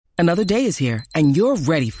Another day is here, and you're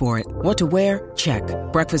ready for it. What to wear? Check.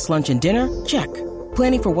 Breakfast, lunch, and dinner? Check.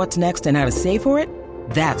 Planning for what's next and how to save for it?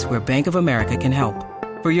 That's where Bank of America can help.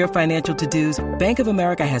 For your financial to-dos, Bank of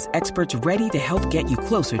America has experts ready to help get you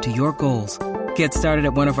closer to your goals. Get started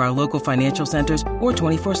at one of our local financial centers or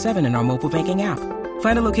 24/7 in our mobile banking app.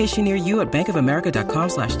 Find a location near you at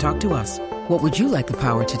bankofamerica.com/talktous. What would you like the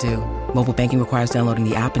power to do? Mobile banking requires downloading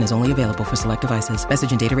the app and is only available for select devices.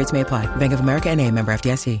 Message and data rates may apply. Bank of America N.A., member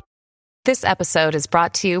FDIC. This episode is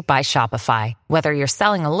brought to you by Shopify. Whether you're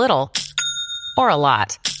selling a little or a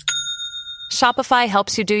lot, Shopify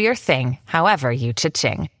helps you do your thing, however you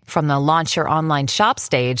cha-ching. From the launch your online shop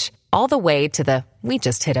stage, all the way to the we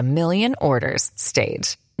just hit 1 million orders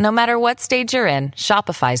stage. No matter what stage you're in,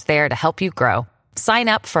 Shopify's there to help you grow. Sign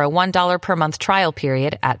up for a $1 per month trial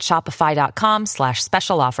period at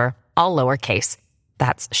shopify.com/special offer, all lowercase.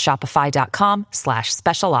 That's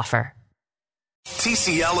shopify.com/special offer.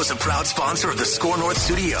 TCL is a proud sponsor of the Score North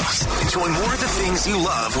Studios. Enjoy more of the things you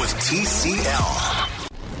love with TCL.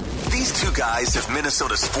 These two guys have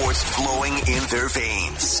Minnesota sports flowing in their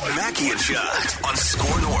veins. Mackie and Judd on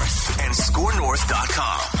Score North and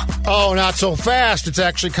ScoreNorth.com. Oh, not so fast. It's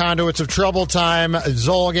actually Conduits of Trouble time.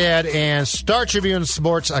 Zolgad and Star Tribune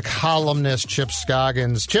Sports columnist Chip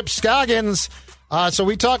Scoggins. Chip Scoggins. So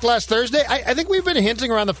we talked last Thursday. I think we've been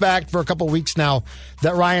hinting around the fact for a couple of weeks now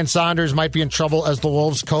that Ryan Saunders might be in trouble as the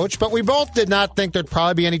Wolves coach, but we both did not think there'd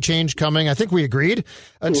probably be any change coming. I think we agreed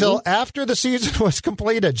until after the season was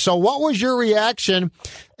completed. So what was your reaction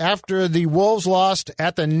after the Wolves lost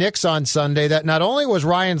at the Knicks on Sunday, that not only was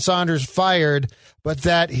Ryan Saunders fired, but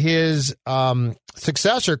that his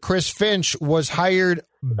successor, Chris Finch, was hired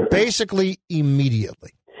basically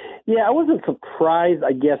immediately? Yeah, I wasn't surprised,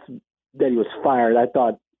 I guess, that he was fired. I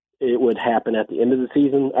thought it would happen at the end of the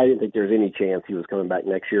season. I didn't think there was any chance he was coming back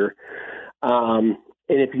next year. And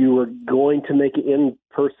if you were going to make an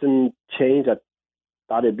in-person change, I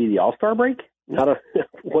thought it'd be the All-Star break, not a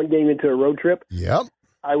one game into a road trip. Yep.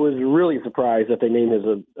 I was really surprised that they named his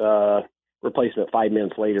replacement 5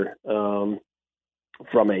 minutes later from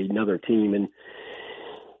another team. And,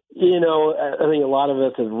 you know, I think a lot of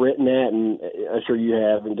us have written that, and I'm sure you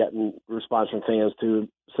have, and gotten response from fans too,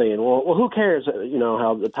 saying, well, who cares, you know,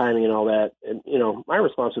 how the timing and all that. And, you know, my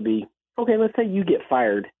response would be, okay, let's say you get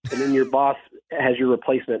fired, and then your boss has your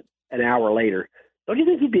replacement an hour later. Don't you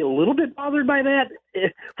think you'd be a little bit bothered by that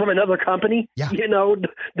from another company? Yeah. You know,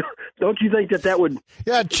 don't you think that would...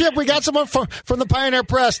 Yeah, Chip, we got someone from the Pioneer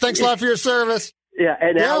Press. Thanks a lot for your service. Yeah,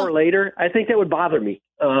 an hour later, I think that would bother me.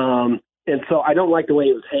 And so I don't like the way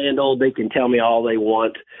it was handled. They can tell me all they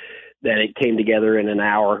want that it came together in an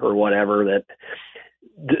hour or whatever. That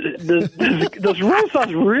those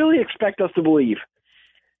Renaissance really expect us to believe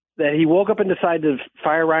that he woke up and decided to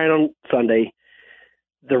fire Ryan on Sunday.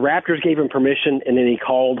 The Raptors gave him permission, and then he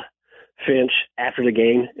called Finch after the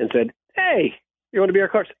game and said, "Hey, you want to be our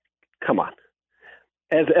coach?" Come on.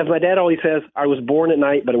 As my dad always says, I was born at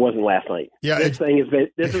night, but it wasn't last night. Yeah, this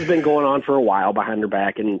has been going on for a while behind their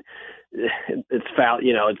back, and it's foul.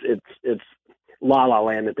 You know, it's la la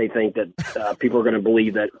land that they think that people are going to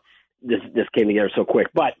believe that this came together so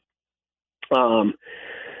quick. But Judd,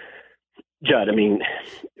 I mean,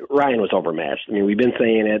 Ryan was overmatched. I mean, we've been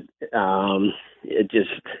saying it.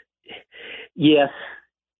 Yes,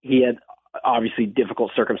 he had obviously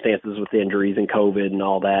difficult circumstances with injuries and COVID and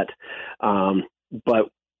all that. But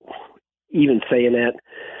even saying that,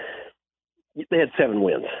 they had 7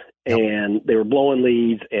 wins, and they were blowing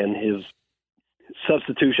leads, and his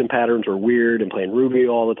substitution patterns were weird and playing Rubio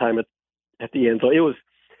all the time at the end. So it was,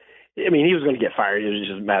 I mean, he was going to get fired. It was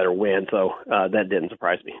just a matter of when. So that didn't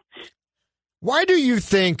surprise me. Why do you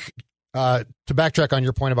think, to backtrack on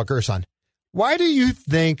your point about Gerson, why do you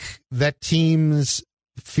think that teams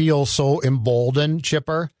feel so emboldened,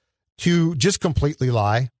 Chipper, to just completely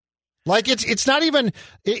lie? Like it's not even.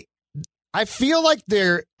 I feel like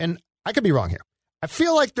and I could be wrong here. I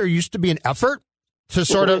feel like there used to be an effort to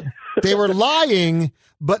sort of. They were lying,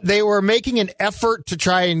 but they were making an effort to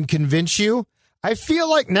try and convince you. I feel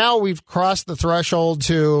like now we've crossed the threshold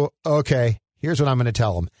to, okay, here's what I'm going to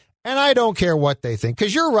tell them. And I don't care what they think.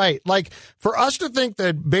 Because you're right. Like, for us to think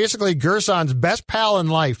that basically Gerson's best pal in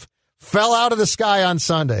life fell out of the sky on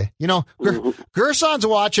Sunday. You know, Gerson's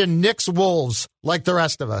watching Knicks Wolves like the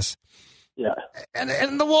rest of us. Yeah.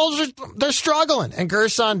 And the Wolves, they're struggling. And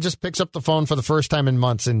Gerson just picks up the phone for the first time in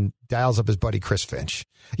months and dials up his buddy Chris Finch.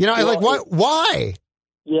 You know, like, what? Why?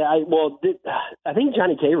 Yeah, I think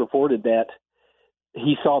Johnny K reported that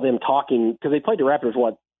he saw them talking, because they played the Raptors,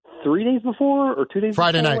 3 days before or 2 days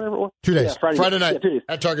Friday before? night. Whatever it was? 2 days. Yeah, Friday night. Yeah, 2 days.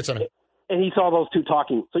 At Target Center. and he saw those two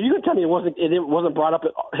talking. So you can tell me it wasn't brought up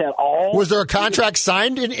at all. Was there a contract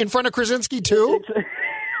signed in front of Krasinski too?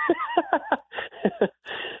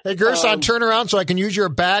 Hey, Gerson, turn around so I can use your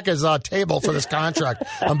back as a table for this contract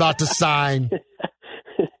I'm about to sign.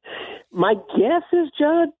 My guess is,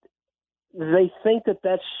 Judd, they think that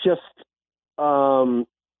that's just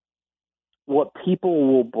what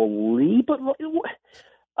people will believe. But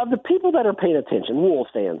of the people that are paying attention, Wolves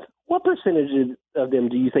fans, what percentage of them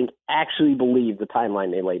do you think actually believe the timeline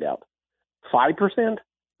they laid out? 5%?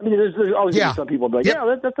 I mean, there's always going to be some people like,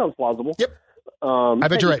 that sounds plausible. Yep. I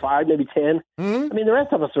bet you're right. 5, maybe 10. Mm-hmm. I mean, the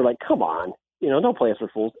rest of us are like, come on, don't play us for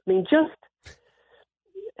fools. I mean,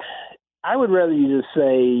 I would rather you just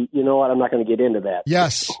say, you know what, I'm not going to get into that.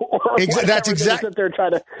 Yes. That's exactly. Sit there and try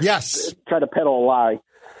to peddle a lie.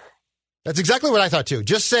 That's exactly what I thought too.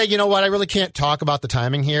 Just say, you know what, I really can't talk about the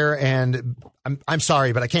timing here, and I'm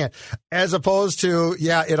sorry, but I can't. As opposed to,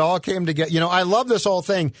 it all came together. I love this whole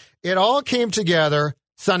thing. It all came together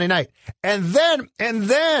Sunday night. And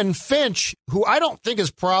then Finch, who I don't think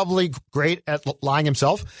is probably great at lying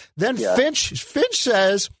himself, Finch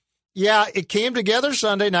says, it came together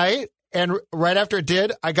Sunday night, and right after it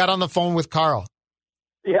did, I got on the phone with Carl.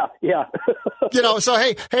 Yeah. So,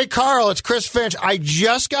 hey, Carl, it's Chris Finch. I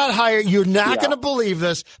just got hired. You're not going to believe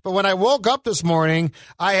this, but when I woke up this morning,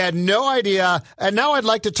 I had no idea, and now I'd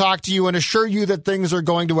like to talk to you and assure you that things are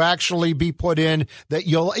going to actually be put in, that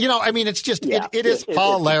you'll, it's just, it is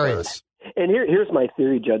hilarious. And here's my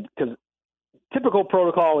theory, Judd, because typical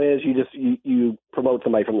protocol is you promote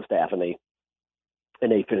somebody from the staff and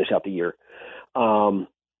they finish out the year.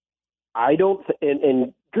 I don't,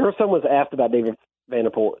 and Gerson was asked about David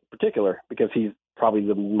Vanderpool in particular because he's probably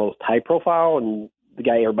the most high profile and the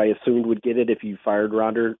guy everybody assumed would get it if you fired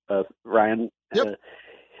Ryan. Yep.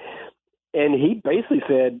 And he basically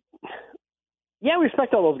said, we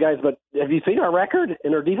respect all those guys, but have you seen our record?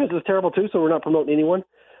 And our defense is terrible too, so we're not promoting anyone.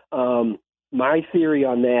 My theory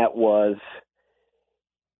on that was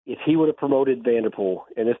if he would have promoted Vanderpool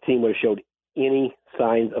and this team would have showed any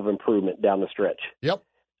signs of improvement down the stretch. Yep.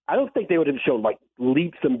 I don't think they would have shown like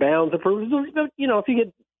leaps and bounds improvements. If you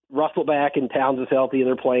get Russell back and Towns is healthy and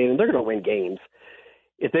they're playing and they're going to win games,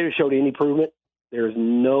 if they had showed any improvement, there's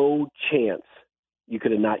no chance you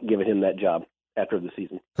could have not given him that job after the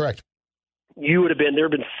season. Correct. There would have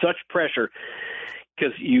been such pressure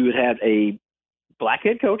because you would have a black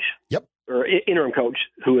head coach, or interim coach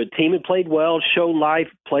who a team had played well, showed life,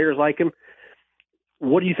 players like him.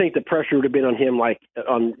 What do you think the pressure would have been on him, like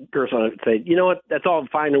on Gerson, to say, you know what, that's all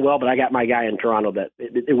fine and well, but I got my guy in Toronto that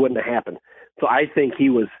it wouldn't have happened. So I think he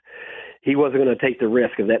wasn't going to take the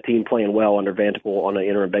risk of that team playing well under Vanderpool on an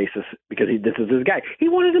interim basis because this is his guy. He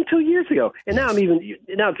wanted him 2 years ago, and now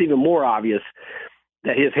it's even more obvious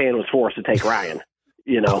that his hand was forced to take Ryan.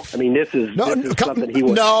 I mean, this is something he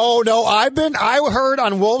was. No, I heard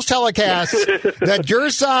on Wolves telecast that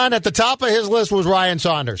Gerson at the top of his list was Ryan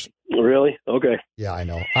Saunders. Really? Okay. Yeah, I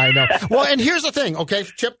know. Well, and here's the thing, okay,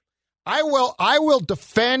 Chip, I will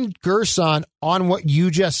defend Gerson on what you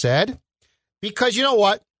just said because you know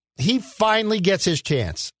what? He finally gets his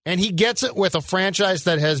chance, and he gets it with a franchise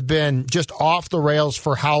that has been just off the rails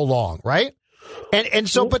for how long, right? And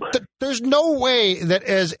so, but there's no way that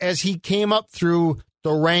as he came up through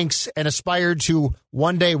the ranks and aspired to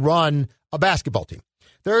one day run a basketball team,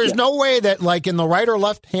 there is no way that, like in the right or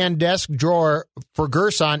left hand desk drawer for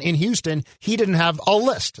Gerson in Houston, he didn't have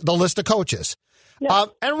the list of coaches. Yeah.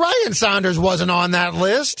 And Ryan Saunders wasn't on that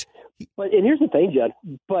list. And here's the thing, Judd.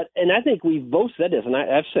 And I think we've both said this, and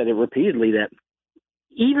I've said it repeatedly, that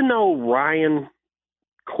even though Ryan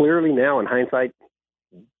clearly now, in hindsight,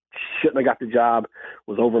 shouldn't have got the job,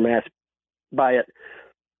 was overmatched by it,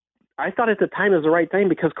 I thought at the time it was the right thing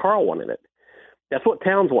because Carl wanted it. That's what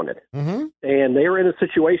Towns wanted. Mm-hmm. And they were in a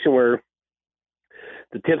situation where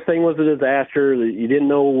the Tips thing was a disaster. You didn't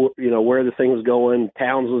know, where this thing was going.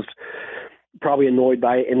 Towns was probably annoyed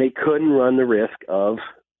by it, and they couldn't run the risk of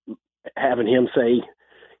having him say,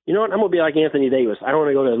 you know what, I'm going to be like Anthony Davis. I don't want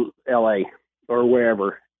to go to L.A. or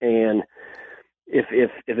wherever. And if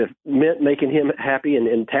it meant making him happy,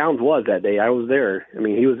 and Towns was that day, I was there. I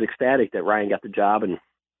mean, he was ecstatic that Ryan got the job and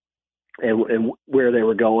where they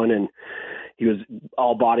were going, and he was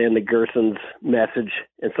all bought into Gerson's message.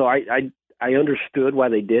 And so I understood why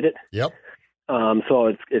they did it. Yep. So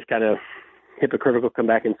it's kind of hypocritical to come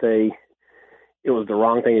back and say it was the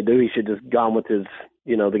wrong thing to do. He should have just gone with his,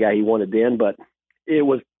 the guy he wanted then. But it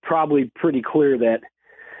was probably pretty clear that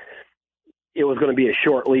it was going to be a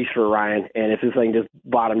short leash for Ryan. And if this thing just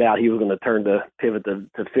bottomed out, he was going to pivot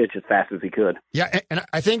to Fitch as fast as he could. Yeah. And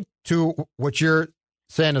I think to what you're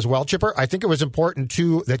saying as well, Chipper, I think it was important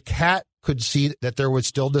too that Cat could see that there was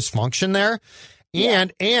still dysfunction there.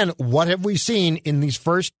 And what have we seen in these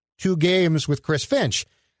first 2 games with Chris Finch?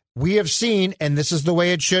 We have seen, and this is the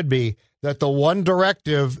way it should be, that the one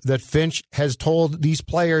directive that Finch has told these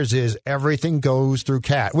players is everything goes through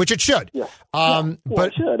Cat, which it should. Yeah.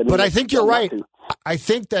 But I think you're right. I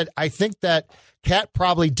think that Cat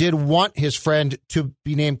probably did want his friend to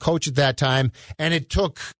be named coach at that time, and it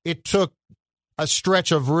took a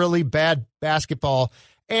stretch of really bad basketball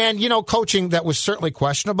and, coaching that was certainly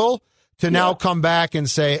questionable to now come back and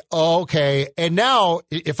say, oh, okay. And now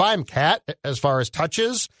if I'm Cat, as far as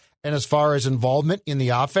touches and as far as involvement in the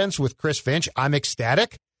offense with Chris Finch, I'm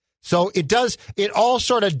ecstatic. So it all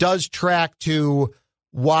sort of does track to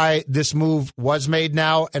why this move was made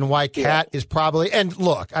now and why Cat is probably, and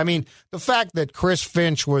look, I mean, the fact that Chris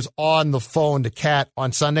Finch was on the phone to Cat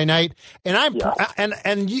on Sunday night, and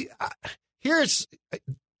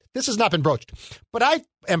this has not been broached, but I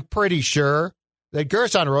am pretty sure that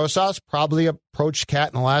Gerson Rosas probably approached Cat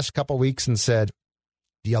in the last couple of weeks and said,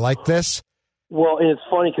 do you like this? Well, and it's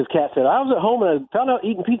funny because Cat said, I was at home and I found out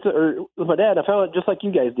eating pizza with my dad. I found out just like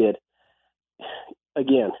you guys did.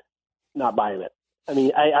 Again, not buying it. I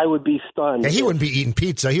mean, I would be stunned. Yeah, he wouldn't be eating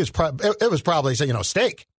pizza. It was probably,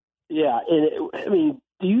 steak. Yeah. And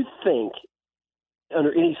do you think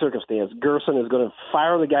under any circumstance, Gerson is going to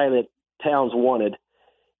fire the guy that Towns wanted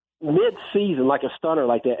mid-season like a stunner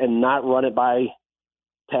like that and not run it by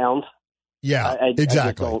Towns? Yeah,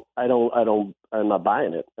 exactly. I'm not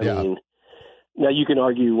buying it. I mean, now you can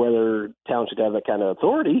argue whether Towns should have that kind of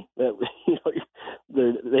authority that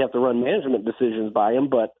they have to run management decisions by him,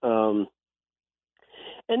 but I'm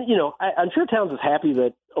sure Towns is happy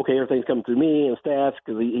that everything's coming through me and stats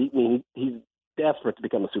because he's desperate to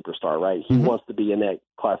become a superstar, right? He wants to be in that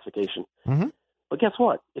classification. Mm-hmm. But guess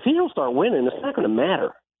what? If he don't start winning, it's not going to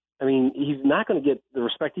matter. I mean, he's not going to get the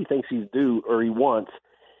respect he thinks he's due or he wants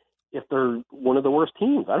if they're one of the worst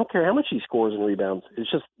teams. I don't care how much he scores and rebounds. It's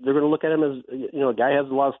just they're going to look at him as, a guy has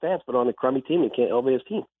a lot of stats, but on a crummy team and can't elevate his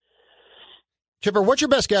team. Chipper, what's your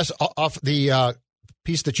best guess off the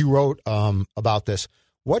piece that you wrote about this?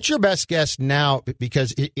 What's your best guess now?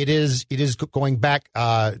 Because it is going back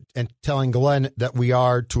and telling Glenn that we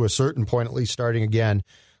are, to a certain point, at least starting again.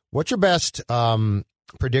 What's your best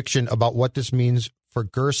prediction about what this means for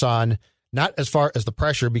Gerson? Not as far as the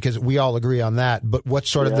pressure, because we all agree on that, but what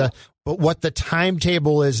sort of what the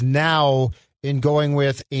timetable is now in going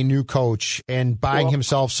with a new coach and buying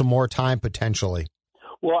himself some more time potentially.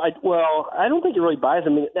 Well, I don't think it really buys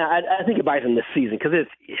him. I think it buys him this season because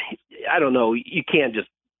I don't know. You can't just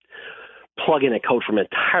plug in a coach from an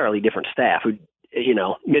entirely different staff who,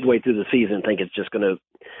 midway through the season think it's just going to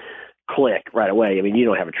click right away. I mean, you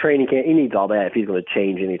don't have a training camp. He needs all that if he's going to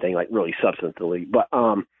change anything like really substantively. But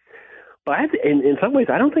in some ways,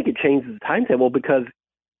 I don't think it changes the timetable because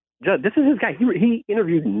Judd, this is his guy. He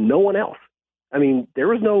interviewed no one else. I mean, there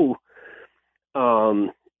was no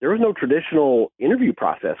traditional interview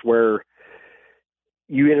process where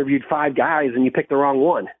you interviewed 5 guys and you picked the wrong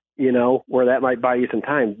one, where that might buy you some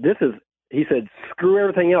time. He said, screw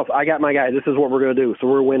everything else. I got my guy. This is what we're going to do. So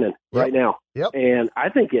we're winning right now. Yep. And I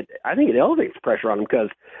think it elevates pressure on him because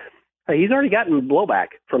he's already gotten blowback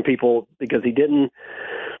from people because he didn't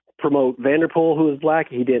promote Vanderpool, who is black.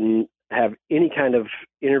 He didn't have any kind of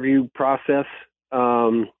interview process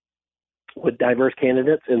with diverse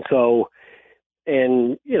candidates. And so,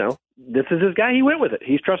 this is his guy. He went with it.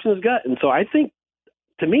 He's trusting his gut. And so I think,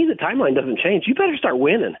 to me, the timeline doesn't change. You better start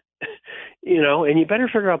winning, and you better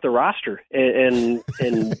figure out the roster. And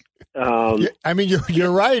I mean,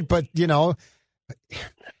 you're right, but I'm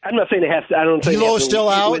not saying it has to. I don't think they have to still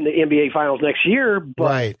out win the NBA Finals next year. But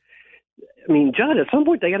right. I mean, Judd, at some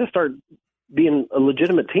point they got to start being a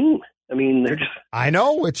legitimate team. I mean, they're just. I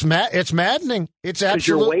know it's maddening. It's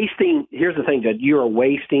absolutely. You're wasting. Here's the thing, Judd. You are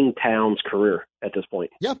wasting Towns' career at this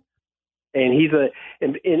point. Yep. And he's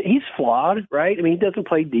flawed, right? I mean, he doesn't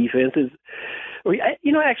play defense.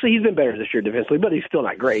 Actually, he's been better this year defensively, but he's still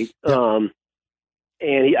not great. Yep.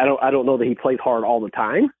 I don't know that he plays hard all the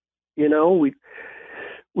time. We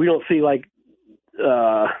don't see like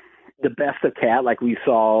the best of Cat like we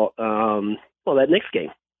saw. That Knicks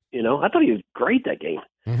game. I thought he was great that game.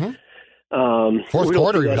 Mm-hmm. Fourth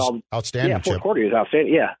quarter, he was outstanding. Yeah, fourth quarter, he was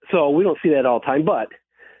outstanding. Yeah, so we don't see that all the time, but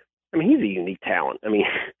I mean, he's a unique talent. I mean,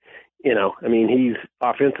 he's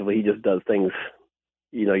offensively, he just does things,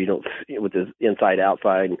 you don't see with his inside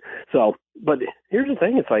outside. So, but here's the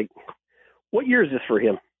thing: it's like, what year is this for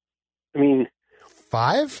him? I mean,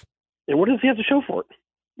 5. And what does he have to show for it?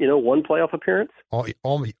 One playoff appearance.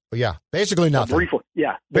 Yeah, basically nothing.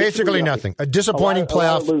 Yeah, basically nothing. A disappointing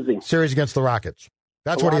playoff series against the Rockets.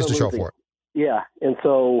 That's what he has to show for it. Yeah, and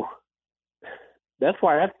so that's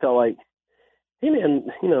why I felt like, hey, man,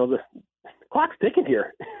 the clock's ticking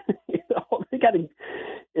here. They got to,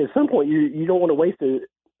 at some point, you don't want to waste a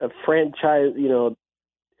franchise,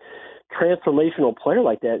 transformational player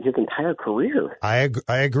like that his entire career. I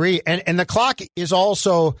agree. And the clock is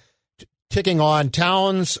also ticking on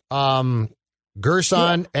Towns,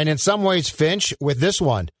 Gerson, and in some ways Finch with this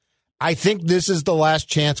one. I think this is the last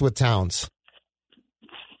chance with Towns.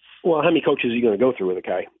 Well, how many coaches are you going to go through with a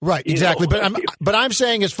guy? Right, exactly. But I'm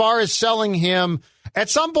saying as far as selling him, at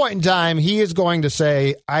some point in time, he is going to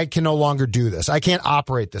say, I can no longer do this. I can't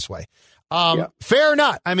operate this way. Fair or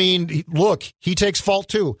not. I mean, look, he takes fault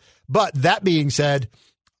too. But that being said,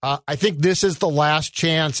 I think this is the last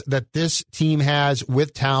chance that this team has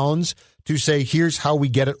with Towns to say, here's how we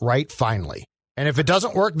get it right finally. And if it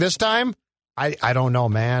doesn't work this time, I don't know,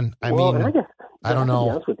 man. I don't know. To be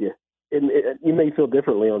honest with you, you may feel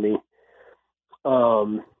differently on me.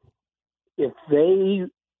 If they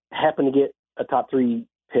happen to get a top 3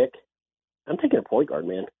 pick, I'm taking a point guard,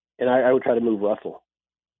 man. And I would try to move Russell.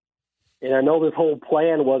 And I know this whole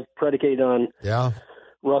plan was predicated on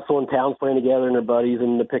Russell and Towns playing together and their buddies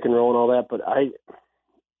and the pick and roll and all that, but I'm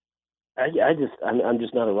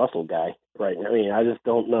just not a Russell guy right now. I mean, I just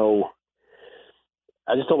don't know.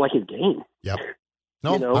 I just don't like his game. Yep.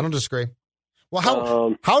 No, I don't disagree.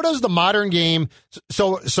 Well, how does the modern game?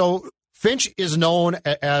 So Finch is known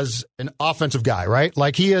as an offensive guy, right?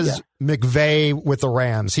 Like he is McVay with the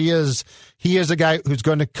Rams. He is a guy who's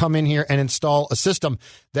going to come in here and install a system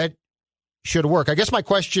that should work. I guess my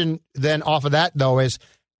question then off of that though is,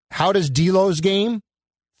 how does D'Lo's game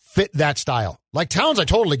fit that style? Like Towns, I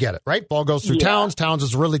totally get it, right? Ball goes through Towns. Towns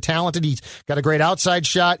is really talented. He's got a great outside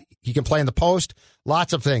shot. He can play in the post.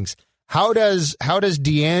 Lots of things. How does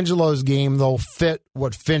D'Angelo's game though fit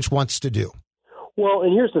what Finch wants to do? Well,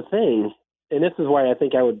 and here's the thing, and this is why I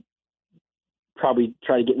think I would probably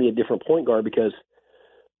try to get me a different point guard, because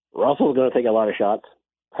Russell's going to take a lot of shots.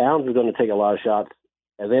 Towns is going to take a lot of shots.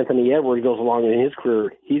 As Anthony Edwards goes along in his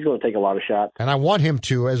career, he's going to take a lot of shots. And I want him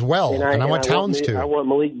to as well. And I want Towns to. I want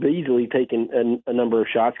Malik Beasley taking a number of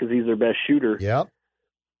shots because he's their best shooter. Yep.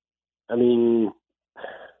 I mean,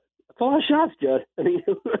 that's a lot of shots, Judd. I mean,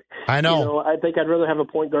 I know. I think I'd rather have a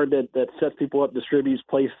point guard that sets people up, distributes,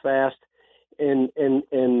 plays fast. And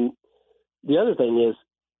the other thing is,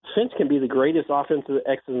 Finch can be the greatest offensive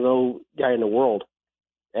X and O guy in the world.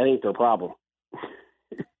 That ain't their problem.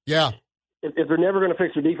 Yeah. If they're never going to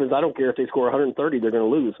fix their defense, I don't care if they score 130, they're going to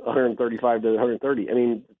lose 135 to 130. I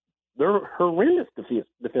mean, they're horrendous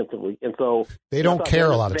defensively. And so they don't care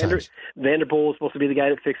a lot of times. Vanderpool is supposed to be the guy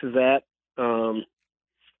that fixes that.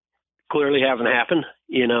 Clearly hasn't happened,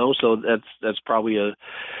 so that's probably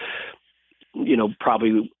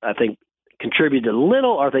probably I think contributed a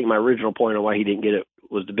little. I think my original point on why he didn't get it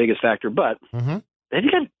was the biggest factor, but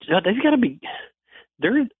they've got to be,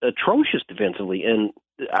 they're atrocious defensively, and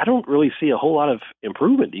I don't really see a whole lot of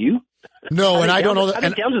improvement. Do you? No, and I don't know that. I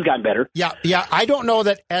think Towns has gotten better. Yeah. I don't know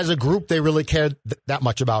that as a group they really cared that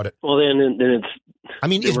much about it. Well, then it's. I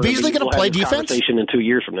mean, is Beasley going to play defense? Conversation in 2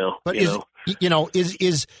 years from now. But is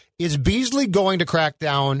Beasley going to crack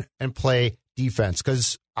down and play defense?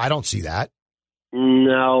 Because I don't see that.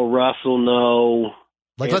 No, Russell, no.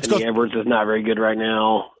 Like, Anthony Edwards is not very good right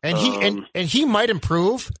now, and he might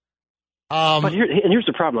improve. But here's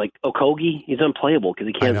the problem: like Okogie, he's unplayable because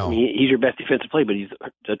he can't. He's your best defensive player, but he's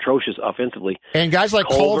atrocious offensively. And guys like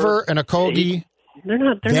Culver and Okogie, they're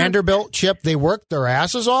not Vanderbilt, Chip, they work their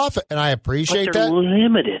asses off, and I appreciate but they're that.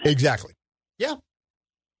 Limited, exactly. Yeah.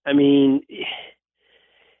 I mean,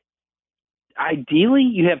 ideally,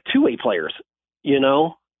 you have two-way players.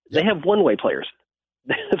 They have one-way players.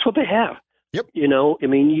 That's what they have. Yep. I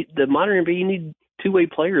mean, the modern NBA, you need two-way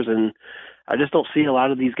players, and I just don't see a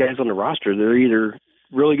lot of these guys on the roster. They're either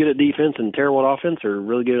really good at defense and terrible at offense, or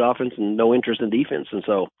really good at offense and no interest in defense. And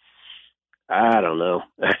so, I don't know.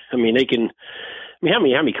 I mean, how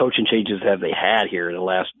many coaching changes have they had here in the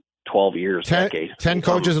last 12 years? 10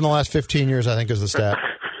 coaches in the last 15 years, I think, is the stat.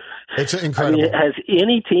 It's incredible. I mean, has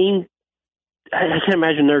any team? I can't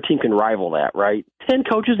imagine their team can rival that, right? 10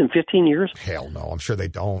 coaches in 15 years? Hell no, I'm sure they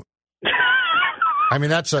don't. I mean,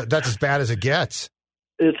 that's as bad as it gets.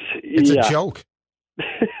 It's a joke.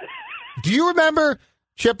 Do you remember,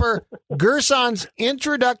 Chipper, Gerson's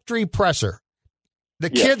introductory presser? The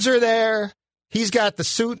kids are there. He's got the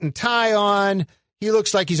suit and tie on. He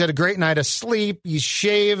looks like he's had a great night of sleep. He's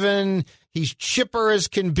shaven. He's chipper as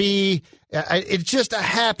can be. It's just a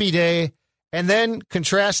happy day. And then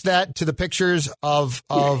contrast that to the pictures of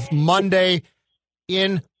Monday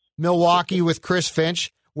in Milwaukee with Chris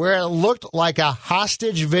Finch. where it looked like a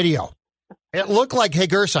hostage video. It looked like, hey,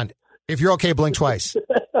 Gerson, if you're okay, blink twice.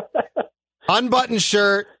 Unbuttoned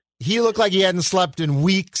shirt. He looked like he hadn't slept in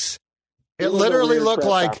weeks. It literally looked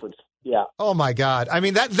like, yeah. Oh, my God. I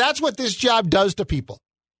mean, that's what this job does to people.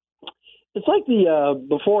 It's like the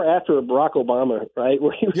before-after of Barack Obama, right?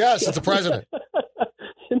 Where yes, it's the president.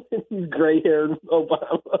 Gray-haired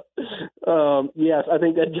Obama. Yes, I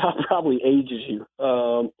think that job probably ages you.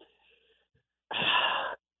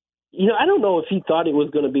 I don't know if he thought it was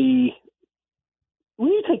going to be – when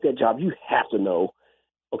you take that job, you have to know,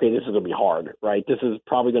 okay, this is going to be hard, right? This is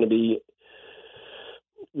probably going to be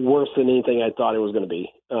worse than anything I thought it was going to be.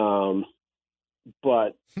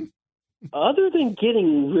 But other than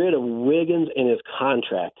getting rid of Wiggins and his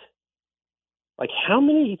contract, like how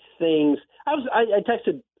many things – I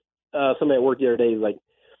texted somebody at work the other day, like,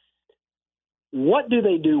 what do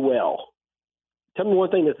they do well? Tell me one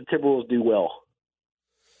thing that the Timberwolves do well.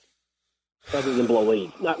 Other than blow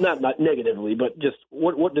leads, not negatively, but just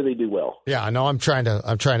what do they do well? Yeah, no, I'm trying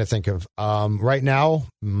to think of right now.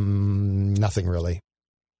 Nothing really.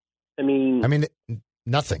 I mean,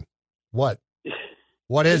 nothing. What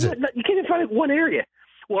is it? You can't even find one area.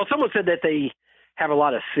 Well, someone said that they have a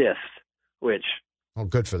lot of assists, which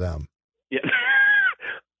good for them. Yeah.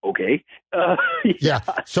 Okay. Yeah.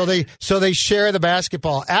 So they share the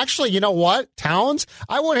basketball. Actually, you know what, Towns?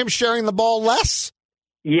 I want him sharing the ball less.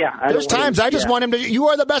 Yeah. There's times I just want him to. You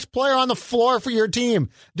are the best player on the floor for your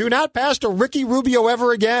team. Do not pass to Ricky Rubio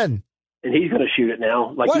ever again. And he's going to shoot it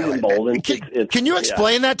now. Like he's emboldened. Can you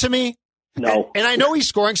explain that to me? No. And I know he's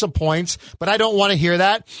scoring some points, but I don't want to hear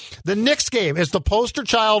that. The Knicks game is the poster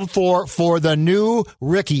child for the new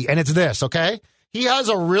Ricky, and it's this, okay? He has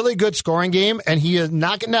a really good scoring game, and he is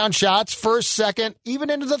knocking down shots first, second, even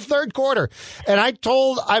into the third quarter. And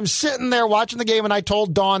I'm sitting there watching the game, and I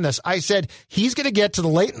told Dawn this. I said, he's going to get to the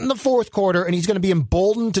late in the fourth quarter, and he's going to be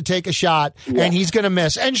emboldened to take a shot, and he's going to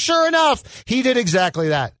miss. And sure enough, he did exactly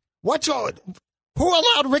that. Who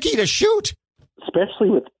allowed Ricky to shoot? Especially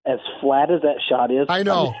with as flat as that shot is. I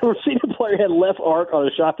know. I've never seen a player had left arc on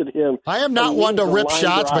a shot to him. I am not one to rip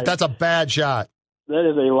shots, but that's a bad shot. That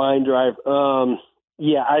is a line drive.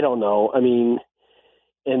 Yeah, I don't know. I mean,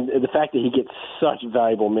 and the fact that he gets such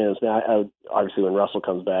valuable minutes. Now, obviously, when Russell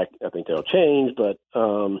comes back, I think that'll change. But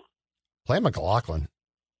play McLaughlin.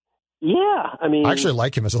 Yeah, I mean, I actually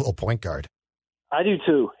like him as a little point guard. I do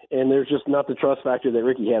too. And there's just not the trust factor that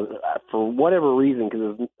Ricky has for whatever reason.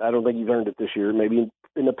 Because I don't think he's earned it this year. Maybe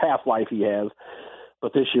in the past life he has,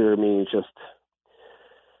 but this year, I mean, it's just.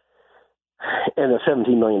 And the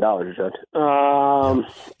 $17 million, Judd.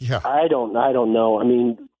 Yeah. I don't know. I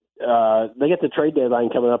mean, they get the trade deadline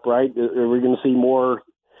coming up, right? Are we going to see more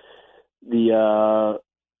the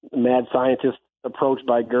mad scientist approach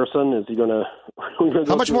by Gerson? Is he going to?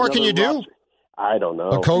 How much more can you do? I don't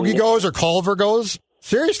know. Kogi goes or Culver goes?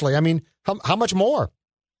 Seriously, I mean, how much more?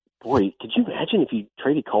 Boy, could you imagine if you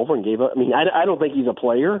traded Culver and gave up? I mean, I don't think he's a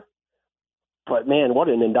player. But man, what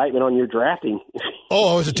an indictment on your drafting!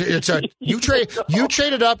 Oh, you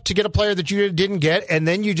traded up to get a player that you didn't get, and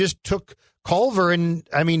then you just took Culver. And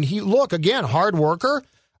I mean, hard worker.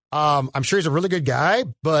 I'm sure he's a really good guy,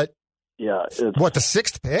 but yeah, the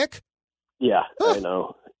sixth pick? Yeah, I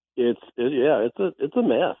know. It's a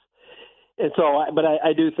mess. And so,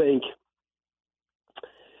 I do think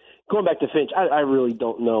going back to Finch, I really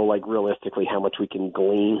don't know, like realistically, how much we can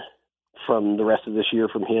glean from the rest of this year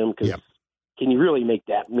from him because. Yep. Can you really make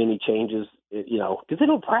that many changes? Because they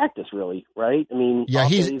don't practice really, right? I mean, yeah,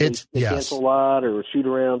 they cancel a lot or shoot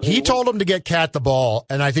around. He told him to get Cat the ball,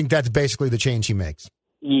 and I think that's basically the change he makes.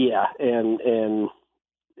 Yeah, and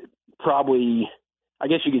probably, I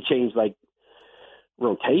guess you could change like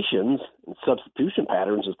rotations and substitution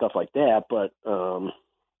patterns and stuff like that, but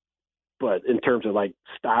in terms of like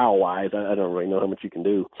style wise, I don't really know how much you can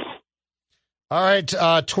do. All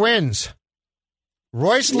right, Twins.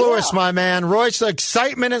 Royce Lewis, my man. Royce, the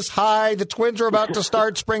excitement is high. The Twins are about to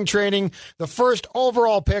start spring training. The first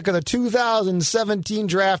overall pick of the 2017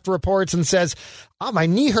 draft reports and says, my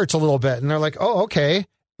knee hurts a little bit. And they're like, oh, okay.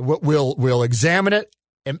 We'll examine it,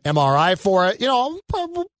 MRI for it.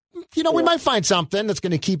 We might find something that's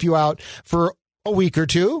going to keep you out for a week or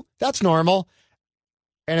two. That's normal.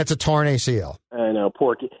 And it's a torn ACL. I know,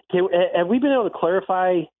 poor kid. Have we been able to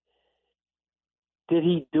clarify? Did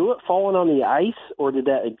he do it falling on the ice, or did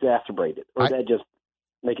that exacerbate it, or did that just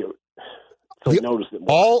make it so he noticed it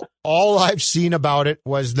more? All I've seen about it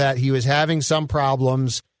was that he was having some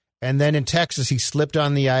problems, and then in Texas he slipped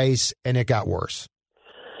on the ice, and it got worse.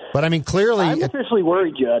 But I mean, clearly, I'm officially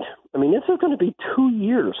worried, Judd. I mean, this is going to be 2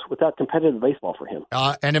 years without competitive baseball for him,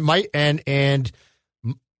 and it might. And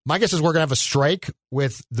My guess is we're going to have a strike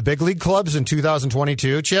with the big league clubs in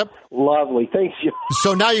 2022, Chip. Lovely. Thanks, you.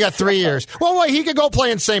 So now you got 3 years. Well, wait, he could go play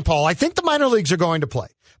in St. Paul. I think the minor leagues are going to play.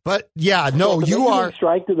 But, yeah, no, so you are.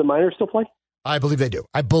 Strike, do the minors still play? I believe they do.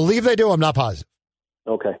 I'm not positive.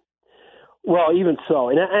 Okay. Well, even so,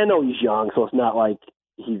 and I know he's young, so it's not like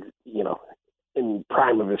he's, in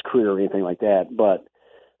prime of his career or anything like that. But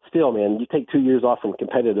still, man, you take 2 years off from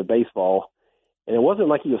competitive baseball, and it wasn't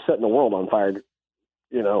like he was setting the world on fire,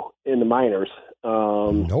 in the minors.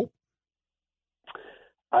 Nope.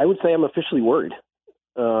 I would say I'm officially worried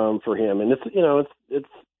for him, and it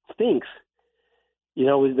stinks.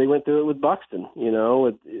 They went through it with Buxton,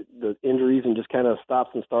 the injuries and just kind of stops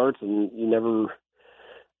and starts, and you never.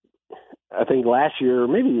 I think last year,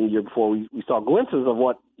 maybe the year before, we saw glimpses of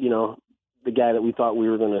what the guy that we thought we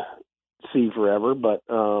were going to see forever, but.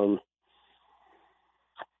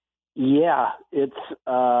 Yeah, it's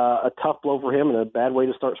a tough blow for him and a bad way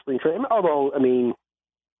to start spring training. Although,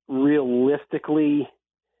 realistically,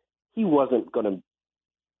 he wasn't going to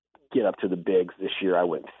get up to the bigs this year, I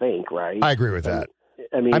wouldn't think, right? I agree with that.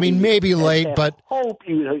 Maybe late, but I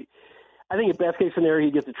think in best case scenario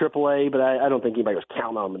he gets a AAA, but I don't think anybody was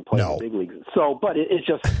counting on him and playing the big leagues. So, but it's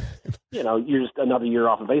just you're just another year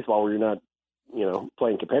off of baseball where you're not.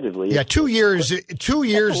 Playing competitively. Yeah, 2 years. 2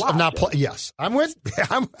 years of not playing. Yes, I'm with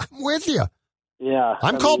you. Yeah,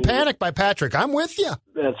 I'm called Panic by Patrick. I'm with you.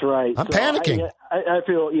 That's right. I'm panicking. I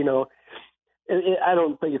feel I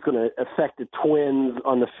don't think it's going to affect the Twins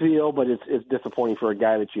on the field, but it's disappointing for a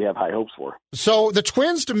guy that you have high hopes for. So the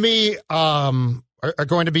Twins, to me, are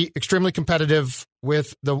going to be extremely competitive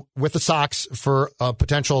with the Sox for a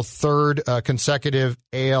potential third consecutive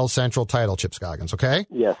AL Central title, Chip Scoggins, okay?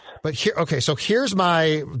 Yes. But so here's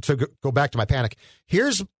to go back to my panic.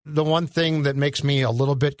 Here's the one thing that makes me a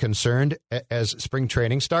little bit concerned as spring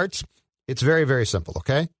training starts. It's very, very simple,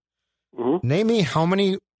 okay? Mm-hmm. Name me how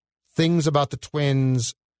many things about the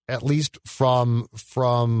Twins, at least from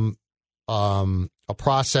a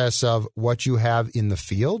process of what you have in the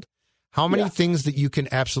field. How many things that you can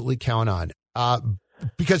absolutely count on?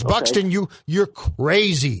 Because Buxton, you're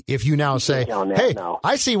crazy if you now say, "Hey,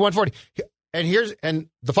 I see 140." And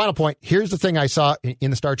the final point. Here's the thing I saw in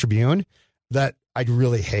the Star Tribune that I'd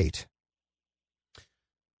really hate.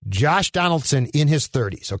 Josh Donaldson in his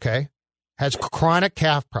 30s, okay, has chronic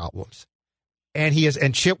calf problems.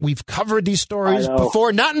 And Chip, we've covered these stories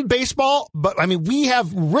before, not in baseball, but we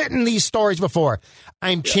have written these stories before.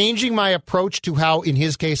 I'm changing my approach to how, in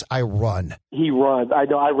his case, I run. He runs. I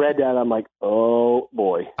know. I read that. I'm like, oh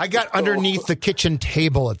boy. I got underneath the kitchen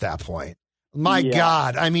table at that point. My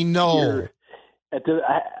God. No. I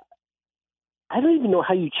don't even know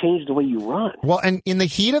how you change the way you run. Well, and in the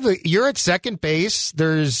heat of you're at second base.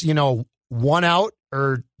 There's, 1 out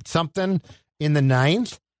or something in the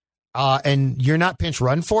ninth. And you're not pinch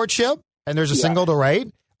run for it, Chip, and there's a single to right.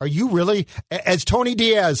 Are you really, as Tony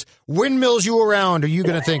Diaz windmills you around, are you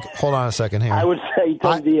going to think, hold on a second here? I would say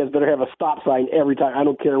Tony Diaz better have a stop sign every time. I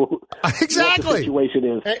don't care exactly what the situation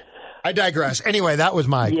is. I digress. Anyway, that was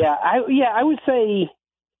my. Yeah, I would say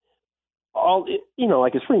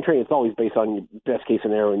like a spring training, it's always based on your best case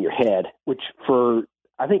scenario in your head, which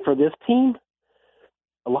I think for this team,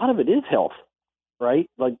 a lot of it is health. Right,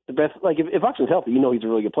 like the best. Like if Buxton's healthy, he's a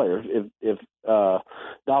really good player. If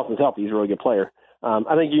Donaldson's healthy, he's a really good player.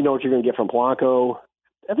 I think you know what you're going to get from Polanco.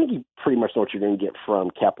 I think you pretty much know what you're going to get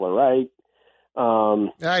from Kepler, right?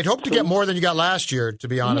 I'd hope to get more than you got last year, to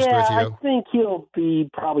be honest with you. I think he'll be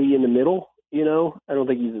probably in the middle. I don't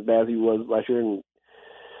think he's as bad as he was last year,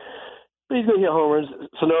 but he's going to hit home runs.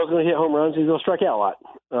 Sano's going to hit home runs. He's going to strike out a lot.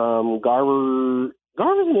 Garver's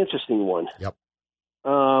an interesting one. Yep.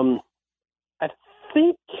 I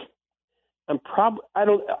think I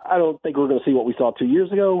don't think we're going to see what we saw 2 years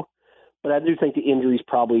ago, but I do think the injuries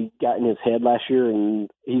probably got in his head last year, and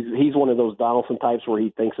he's one of those Donaldson types where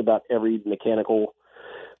he thinks about every mechanical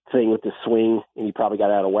thing with his swing, and he probably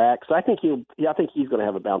got out of whack. So I think he's going to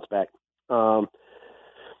have a bounce back. But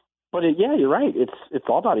you're right. It's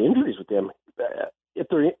all about injuries with them. If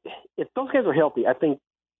those guys are healthy, I think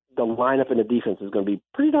the lineup and the defense is going to be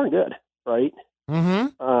pretty darn good, right?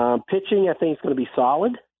 Mm-hmm. Pitching, I think, is going to be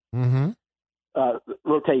solid. Mm-hmm.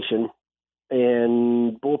 Rotation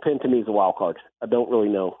and bullpen to me is a wild card. I don't really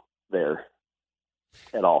know there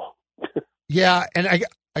at all. Yeah, and I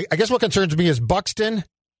guess what concerns me is Buxton,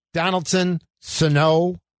 Donaldson,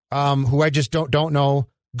 Sano, who I just don't know.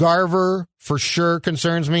 Garver for sure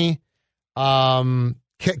concerns me. Can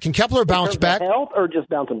Kepler bounce back? Health or just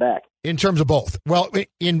bouncing back? In terms of both. Well,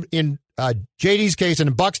 in JD's case and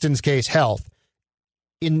in Buxton's case, health.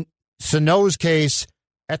 In Sano's case,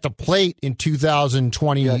 at the plate in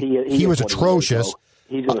 2020, he was atrocious.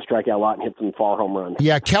 He's going to strike out a lot and hit some far home runs.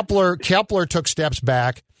 Yeah, Kepler took steps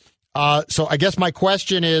back. So I guess my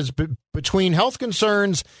question is, between health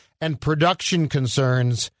concerns and production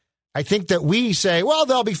concerns, I think that we say, well,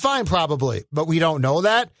 they'll be fine probably, but we don't know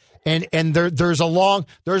that. And there's a long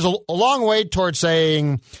way towards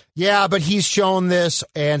saying, yeah, but he's shown this,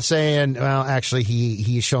 and saying, well, actually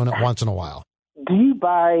he's shown it once in a while. Do you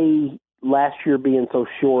buy last year being so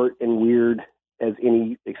short and weird as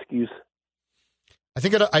any excuse? I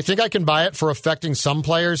think I can buy it for affecting some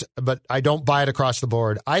players, but I don't buy it across the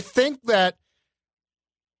board. I think that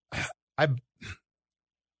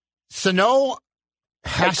Sano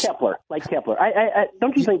has like Kepler. I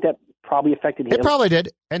don't you think that probably affected him? It probably did.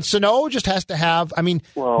 And Sano just has to have, I mean,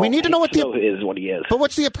 we need to know what Sano is what he is. But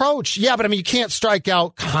what's the approach? Yeah, but I mean, you can't strike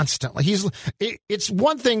out constantly. It's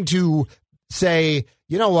one thing to say,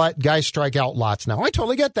 you know what, guys strike out lots now. I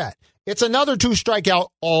totally get that. It's another to strike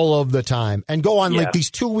out all of the time and go on like these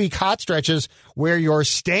 2-week hot stretches where your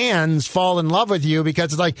stands fall in love with you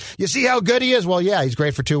because it's like, you see how good he is? Well, yeah, he's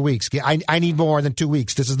great for 2 weeks. I need more than 2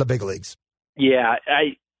 weeks. This is the big leagues. Yeah,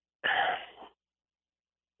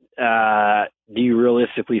 do you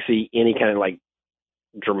realistically see any kind of like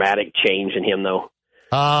dramatic change in him though?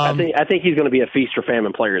 I think he's going to be a feast or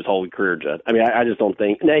famine player his whole career, Judd. I mean, I just don't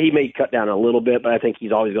think. Now, he may cut down a little bit, but I think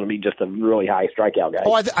he's always going to be just a really high strikeout guy.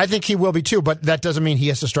 Oh, I think he will be too, but that doesn't mean he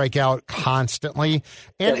has to strike out constantly.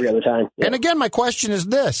 And, every other time. Yeah. And again, my question is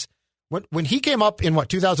this. When he came up in,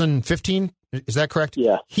 2015? Is that correct?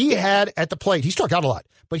 Yeah. He had at the plate, he struck out a lot,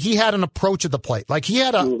 but he had an approach at the plate. Like he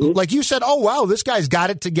had like you said, oh, wow, this guy's got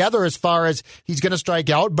it together as far as he's going to strike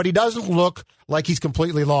out, but he doesn't look like he's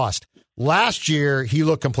completely lost. Last year, he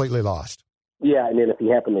looked completely lost. Yeah, and then if he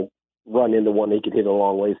happened to run into one, he could hit a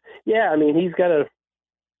long ways. Yeah, I mean, he's got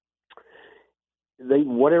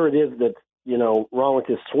whatever it is that's, wrong with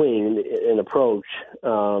his swing and approach,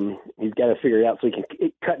 he's got to figure it out so he can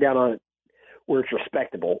cut down on it where it's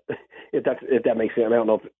respectable, if that makes sense. I don't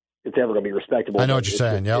know if it's ever going to be respectable. I know what you're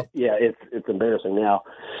saying, yep. Yeah, it's embarrassing now.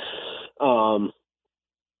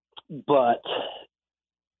 But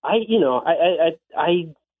I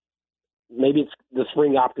maybe it's the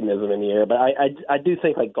spring optimism in the air, but I do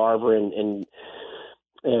think like Garver and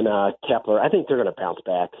Kepler, I think they're going to bounce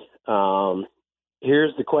back.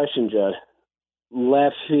 Here's the question, Judd.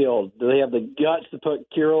 Left field, do they have the guts to put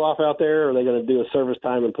Kirilloff out there, or are they going to do a service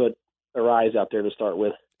time and put Arise out there to start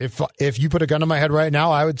with? If you put a gun to my head right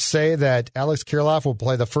now, I would say that Alex Kirilloff will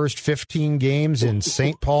play the first 15 games in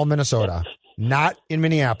St. Paul, Minnesota, not in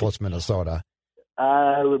Minneapolis, Minnesota.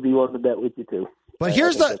 I would be willing to bet with you too. But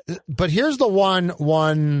here's the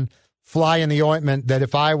one fly in the ointment that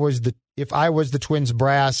if I was the Twins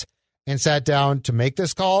brass and sat down to make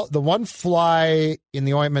this call, the one fly in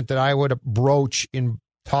the ointment that I would broach in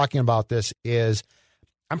talking about this is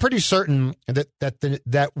I'm pretty certain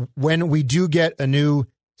that when we do get a new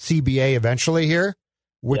CBA eventually here,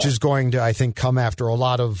 which is going to, I think, come after a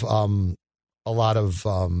long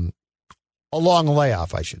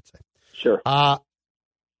layoff, I should say. Sure.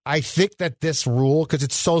 I think that this rule, because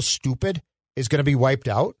it's so stupid, is going to be wiped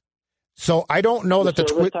out. So I don't know that the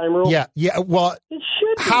time rule. Yeah. Well, it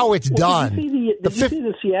should be. How it's done. Did you see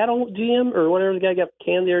the Seattle GM or whatever the guy got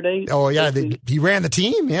canned the other day? Oh yeah, he ran the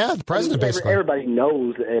team. Yeah, the president basically. Everybody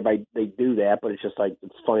knows that they do that, but it's just like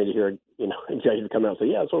it's funny to hear executives come out and say,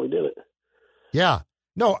 "Yeah, that's why we did it." Yeah.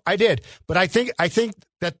 No, I did, but I think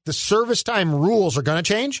that the service time rules are going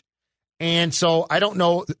to change. And so I don't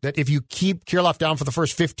know that if you keep Kirilloff down for the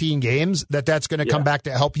first 15 games, that's going to come back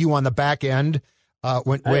to help you on the back end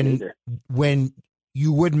when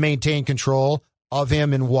you would maintain control of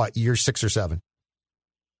him in year 6 or 7.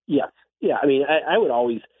 Yes. Yeah. I mean, I would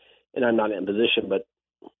always, and I'm not in a position, but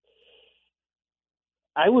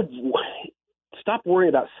I would stop worrying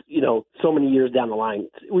about, so many years down the line.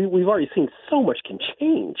 We've already seen so much can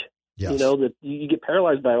change. Yes. That you get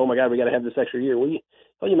paralyzed by, oh my God, we got to have this extra year.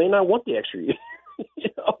 You may not want the extra year.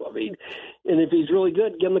 I mean, and if he's really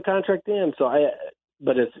good, give him the contract in. So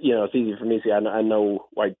but it's, it's easy for me to say, I know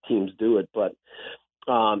why teams do it, but,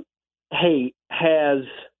 hey, has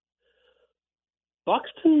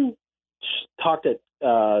Buxton talked at,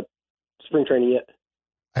 spring training yet?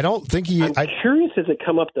 I don't think I'm curious if it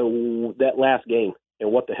come up to that last game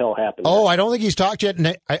and what the hell happened. Oh, I don't think he's talked yet.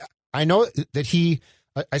 And I know that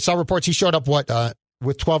I saw reports he showed up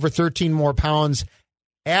with 12 or 13 more pounds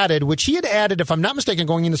added, which he had added, if I'm not mistaken,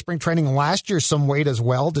 going into spring training last year, some weight as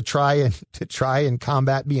well to try and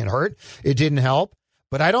combat being hurt. It didn't help,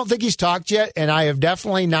 but I don't think he's talked yet, and I have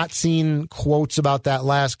definitely not seen quotes about that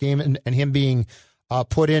last game and him being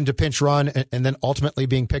put in to pinch run and then ultimately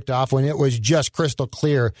being picked off when it was just crystal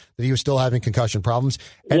clear that he was still having concussion problems.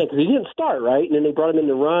 And because he didn't start, right? And then they brought him in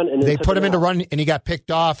to run. And then they put him in to run, and he got picked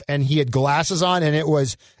off, and he had glasses on, and it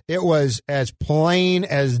was as plain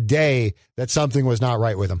as day that something was not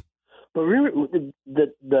right with him. But really,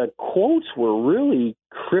 the quotes were really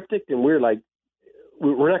cryptic and weird. Like,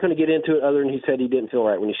 we're not going to get into it other than he said he didn't feel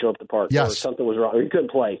right when he showed up at the park. Yes. Or something was wrong. Or he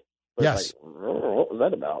couldn't play. But yes. Like, what was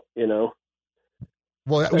that about, you know?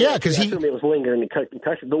 Well, yeah, because it was lingering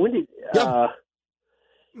concussion. But when did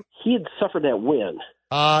he had suffered that win?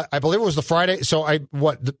 I believe it was the Friday. So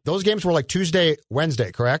those games were like Tuesday,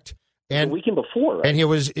 Wednesday, correct? And the weekend before, right? And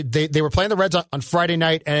they were playing the Reds on Friday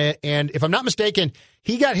night, and if I'm not mistaken,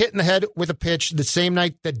 he got hit in the head with a pitch the same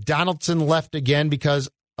night that Donaldson left again because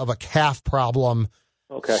of a calf problem.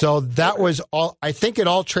 Okay. So that was all. I think it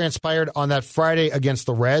all transpired on that Friday against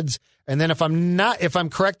the Reds. And then if I'm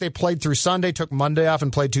correct, they played through Sunday, took Monday off,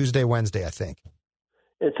 and played Tuesday, Wednesday, I think.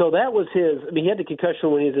 And so that was his. I mean, he had the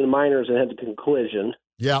concussion when he was in the minors and had the collision.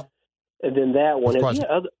 Yeah. And then that one.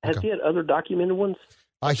 Has he had other documented ones?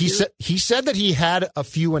 He said that he had a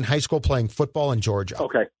few in high school playing football in Georgia.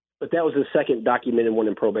 Okay. But that was his second documented one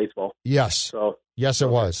in pro baseball. Yes. So yes, it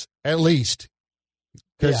was. At least.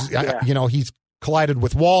 Because, he's collided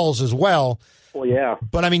with walls as well. Well, yeah.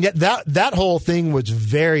 But, I mean, that whole thing was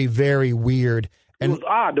very, very weird. And it was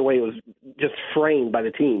odd the way it was just framed by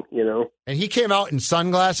the team, you know. And he came out in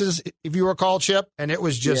sunglasses, if you recall, Chip, and it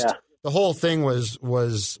was just the whole thing was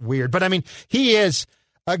weird. But, I mean, he is,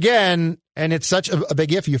 again, and it's such a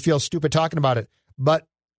big if, you feel stupid talking about it, but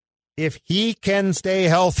if he can stay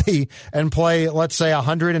healthy and play, let's say,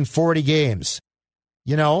 140 games,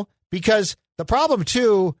 you know, because the problem,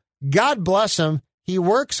 too, God bless him, he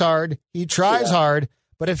works hard, he tries hard,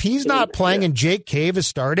 but if he's not playing and Jake Cave is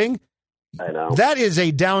starting, I know. That is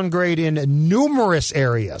a downgrade in numerous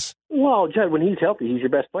areas. Well, Judd, when he's healthy, he's your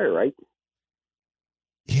best player, right?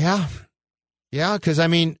 Yeah. Yeah, because, I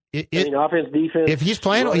mean... offense, defense... If he's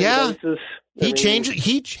playing, bases,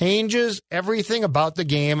 he changes everything about the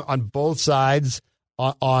game on both sides,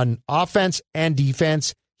 on offense and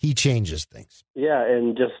defense. He changes things. Yeah,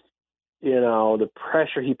 and just, the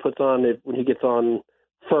pressure he puts on it when he gets on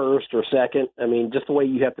first or second. I mean, just the way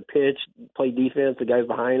you have to pitch, play defense, the guys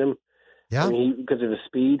behind him. Yeah. I mean, because of his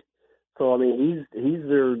speed. So, I mean, he's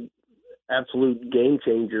their absolute game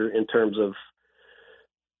changer in terms of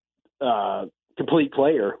complete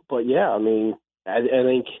player. But, yeah, I mean, I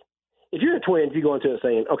think if you're a Twins, you go into it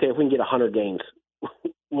saying, okay, if we can get 100 games,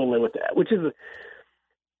 we'll live with that, which is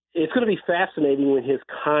it's going to be fascinating when his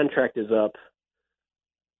contract is up,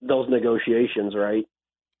 those negotiations, right?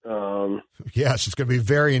 Yes, it's going to be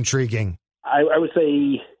very intriguing. I would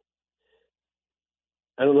say,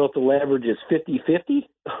 I don't know if the leverage is 50-50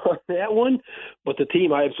 on that one, but the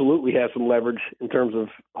team absolutely has some leverage in terms of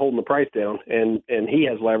holding the price down, and he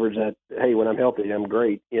has leverage that, hey, when I'm healthy, I'm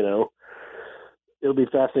great, It'll be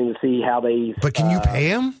fascinating to see how they... But can you pay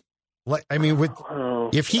him? Like, I mean,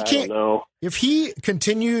 if he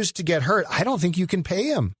continues to get hurt, I don't think you can pay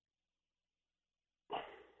him.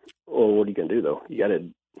 Well, what are you going to do, though? You got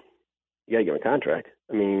to give him a contract.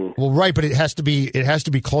 I mean... Well, right, but it has to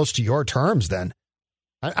be close to your terms then.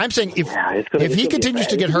 I'm saying if he continues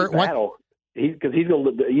to get hurt, because he's going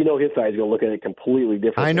to, his side's going to look at it completely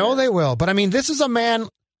different. I know they will, but I mean, this is a man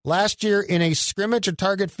last year in a scrimmage at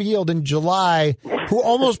Target Field in July who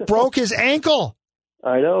almost broke his ankle.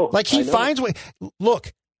 I know. Like he finds way.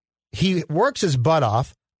 Look, he works his butt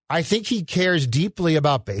off. I think he cares deeply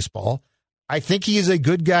about baseball. I think he is a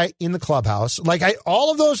good guy in the clubhouse. Like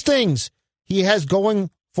all of those things he has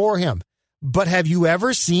going for him. But have you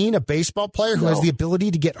ever seen a baseball player who has the ability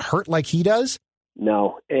to get hurt like he does?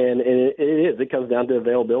 No, and it is. It comes down to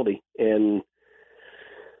availability, and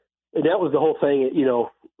that was the whole thing.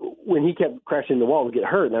 When he kept crashing the wall and get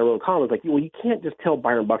hurt, and I wrote comments like, "Well, you can't just tell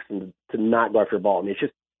Byron Buxton to not go after a ball. I mean, it's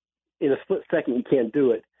just in a split second you can't do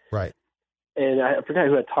it." Right. And I forgot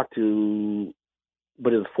who I talked to,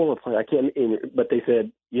 but it was a former player. I can't. But they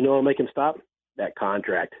said, what'll make him stop? That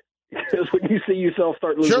contract. Because when you see yourself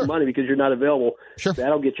start losing money because you're not available,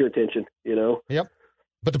 that'll get your attention, Yep.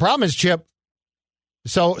 But the problem is, Chip,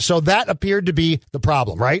 so that appeared to be the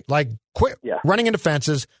problem, right? Like, quit running into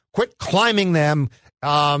fences, quit climbing them.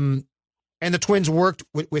 And the Twins worked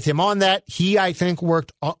with him on that. He, I think,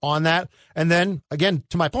 worked on that. And then, again,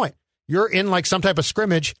 to my point, you're in like some type of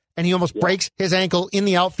scrimmage, and he almost breaks his ankle in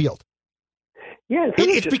the outfield. Yeah,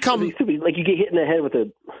 it's become like you get hit in the head with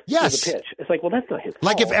a pitch. It's like, well, that's not his fault.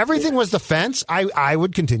 Like if everything was the fence, I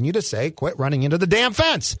would continue to say, quit running into the damn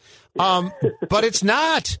fence. But it's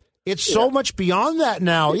not. It's so much beyond that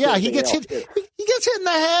now. It's he gets hit. He ggets hit in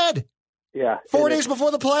the head. Yeah. 4 days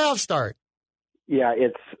before the playoffs start. Yeah,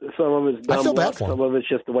 it's some of it's dumb I feel bad luck, for him. some of it's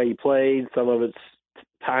just the way he played, some of it's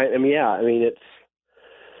time. It's.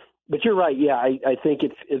 But you're right. Yeah, I think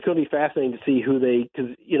it's going to be fascinating to see who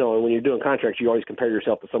because when you're doing contracts, you always compare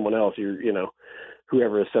yourself to someone else.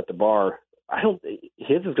 Whoever has set the bar.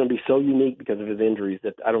 His is going to be so unique because of his injuries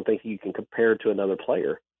that I don't think you can compare to another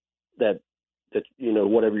player that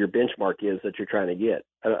whatever your benchmark is that you're trying to get.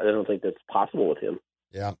 I don't think that's possible with him.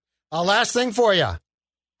 Yeah. Last thing for you.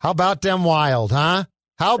 How about them Wild, huh?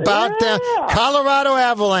 How about them Colorado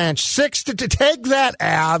Avalanche? 6 to take that,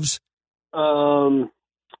 Avs.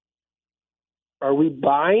 Are we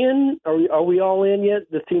buying? Are we all in yet?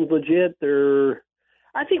 This team's legit.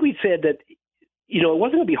 I think we said that, it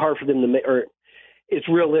wasn't going to be hard for them to make, or it's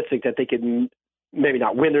realistic that they could maybe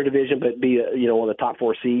not win their division, but be one of the top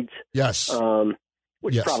 4 seeds. Yes.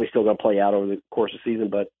 Which is probably still going to play out over the course of the season.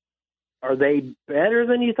 But are they better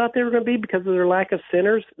than you thought they were going to be because of their lack of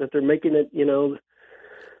centers? That they're making it,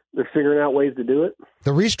 they're figuring out ways to do it.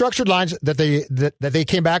 The restructured lines that they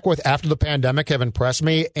came back with after the pandemic have impressed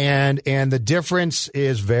me, and the difference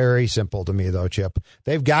is very simple to me, though, Chip.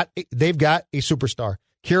 They've got a superstar.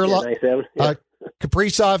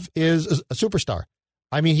 Kaprizov is a superstar.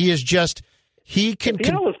 I mean, he is just he can.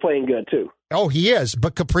 Fiala's playing good too. Oh, he is,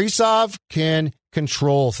 but Kaprizov can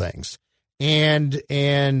control things, and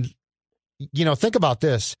think about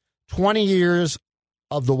this: 20 years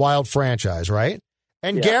of the Wild franchise, right?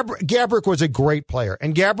 And Gabrick was a great player.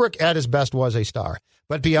 And Gabrick, at his best, was a star.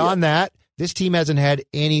 But beyond that, this team hasn't had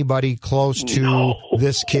anybody close to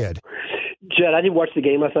this kid. Judd, I didn't watch the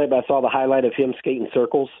game last night, but I saw the highlight of him skating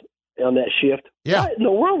circles on that shift. Yeah. What in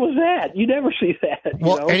the world was that? You never see that.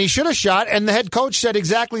 And he should have shot, and the head coach said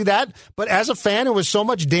exactly that. But as a fan, it was so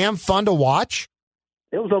much damn fun to watch.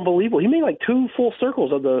 It was unbelievable. He made like 2 full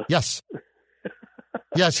circles of the... Yes.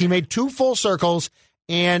 Yes, he made 2 full circles,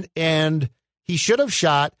 and he should have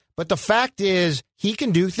shot, but the fact is he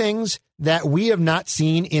can do things that we have not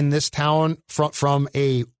seen in this town from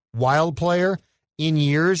a Wild player in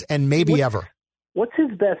years and maybe ever. What's his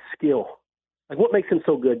best skill? Like, what makes him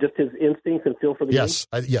so good? Just his instincts and feel for the game?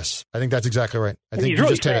 Yes, I think that's exactly right. I think he's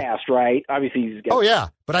really fast, right? Obviously, he's got. Oh yeah,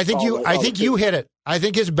 but I think you hit it. I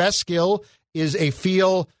think his best skill is a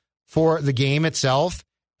feel for the game itself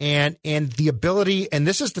and the ability. And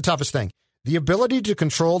this is the toughest thing: the ability to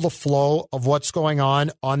control the flow of what's going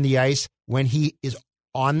on the ice when he is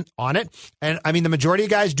on it. And I mean, the majority of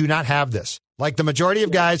guys do not have this. Like the majority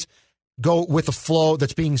of guys go with the flow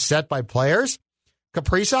that's being set by players.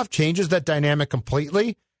 Kaprizov changes that dynamic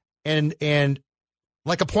completely, and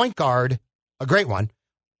like a point guard, a great one,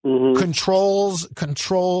 controls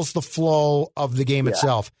the flow of the game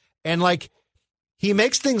itself. And like he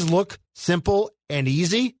makes things look simple and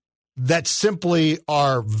easy that simply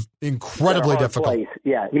are incredibly difficult. Place.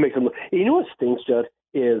 Yeah, he makes them look. You know what stinks, Judd,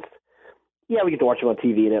 is we get to watch him on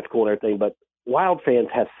TV and that's cool and everything, but Wild fans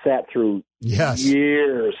have sat through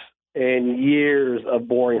years and years of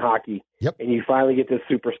boring hockey. Yep. And you finally get this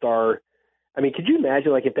superstar. I mean, could you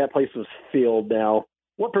imagine, like, if that place was filled now,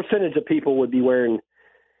 what percentage of people would be wearing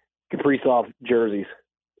Kaprizov jerseys?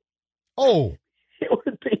 Oh,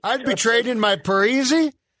 I'd be trading my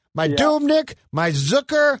Parise, my Dubnyk, my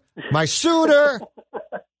Zucker, my Suter.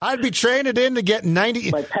 I'd be trading in to get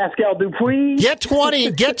 90. My Pascal Dupuis. Get 20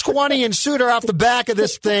 and Suter off the back of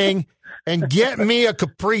this thing and get me a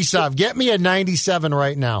Kaprizov. Get me a 97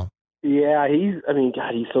 right now. Yeah, he's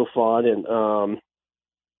so fun. And,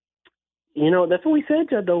 that's what we said,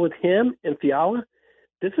 Judd, though, with him and Fiala.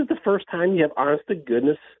 This is the first time you have, honest to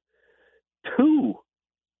goodness, 2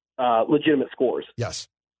 legitimate scores. Yes.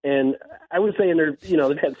 And I would say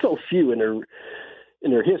they've had so few in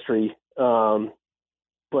their history.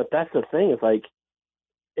 But that's the thing. It's like,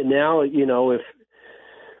 and now, if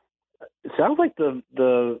it sounds like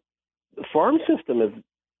the farm system is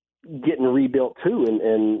getting rebuilt too,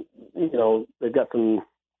 and they've got some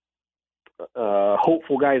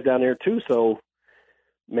hopeful guys down there too. So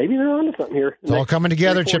maybe they're onto something here. It's all coming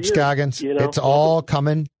together, Chip Scoggins. It's all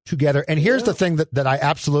coming together. And here's the thing that I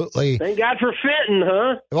absolutely thank God for Fenton,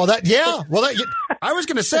 huh? I was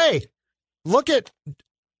going to say, look at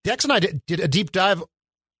Dex and I did a deep dive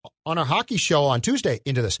on our hockey show on Tuesday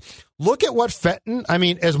into this. Look at what Fenton. I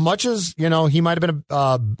mean, as much as he might have been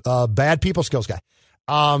a bad people skills guy.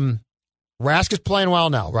 Rask is playing well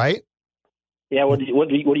now, right? Yeah. What do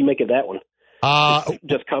you make of that one?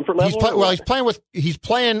 Just comfort level. He's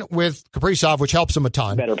playing with Kaprizov, which helps him a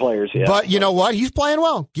ton. Better players, yeah. But you know what? He's playing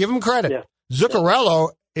well. Give him credit. Yeah. Zuccarello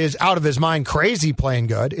is out of his mind, crazy playing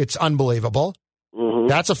good. It's unbelievable. Mm-hmm.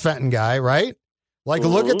 That's a Fenton guy, right? Like,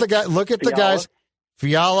 look at the guy. Look at the guys.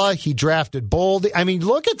 Fiala, he drafted Boldy. I mean,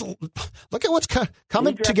 look at what's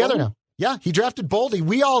coming together now. Yeah, he drafted Boldy.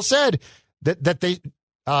 We all said that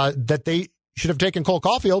they should have taken Cole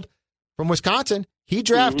Caulfield from Wisconsin. He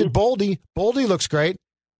drafted Boldy. Boldy looks great.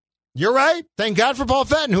 You're right. Thank God for Paul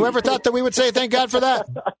Fenton. Whoever thought that we would say thank God for that?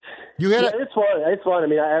 You hit it. It's fun. It's fun. I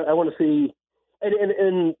mean, I want to see.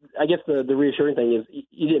 And I guess the reassuring thing is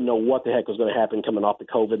you didn't know what the heck was going to happen coming off the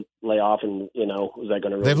COVID layoff, and was that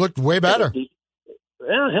going to? They've looked way better.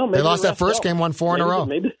 Yeah, hell, maybe they lost that first game, won 4 in a row.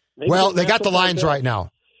 Maybe well, they got the lines right now.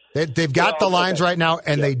 They've got the lines right now,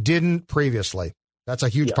 and they didn't previously. That's a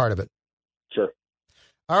huge part of it. Sure.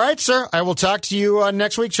 All right, sir. I will talk to you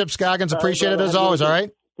next week, Chip Scoggins. Appreciate it as always. All right.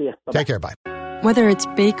 Yeah. Take care. Bye. Whether it's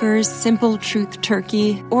Baker's Simple Truth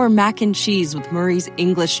Turkey or mac and cheese with Murray's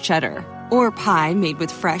English Cheddar, or pie made with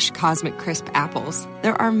fresh Cosmic Crisp apples,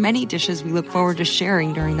 there are many dishes we look forward to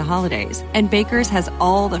sharing during the holidays. And Baker's has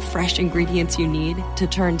all the fresh ingredients you need to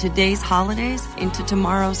turn today's holidays into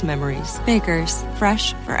tomorrow's memories. Baker's,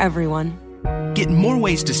 fresh for everyone. Get more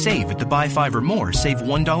ways to save at the Buy 5 or More Save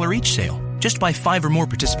 $1 each sale. Just buy 5 or more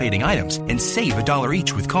participating items and save $1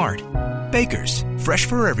 each with card. Baker's, fresh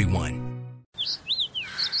for everyone.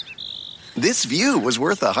 This view was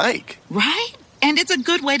worth a hike. Right? And it's a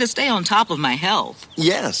good way to stay on top of my health.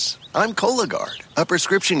 Yes, I'm Cologuard, a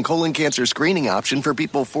prescription colon cancer screening option for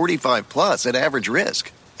people 45 plus at average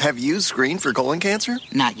risk. Have you screened for colon cancer?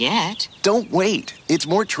 Not yet. Don't wait. It's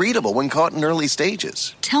more treatable when caught in early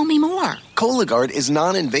stages. Tell me more. Cologuard is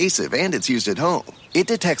non-invasive and it's used at home. It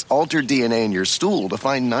detects altered DNA in your stool to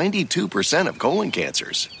find 92% of colon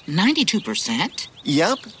cancers. 92%?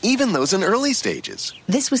 Yep, even those in early stages.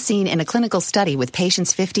 This was seen in a clinical study with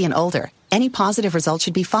patients 50 and older. Any positive result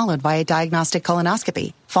should be followed by a diagnostic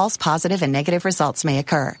colonoscopy. False positive and negative results may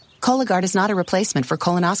occur. Cologuard is not a replacement for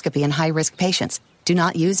colonoscopy in high-risk patients. Do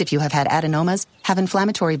not use if you have had adenomas, have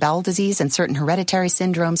inflammatory bowel disease and certain hereditary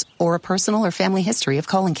syndromes, or a personal or family history of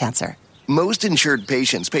colon cancer. Most insured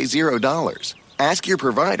patients pay $0. Ask your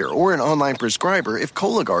provider or an online prescriber if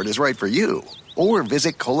Cologuard is right for you, or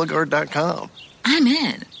visit Cologuard.com. I'm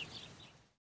in.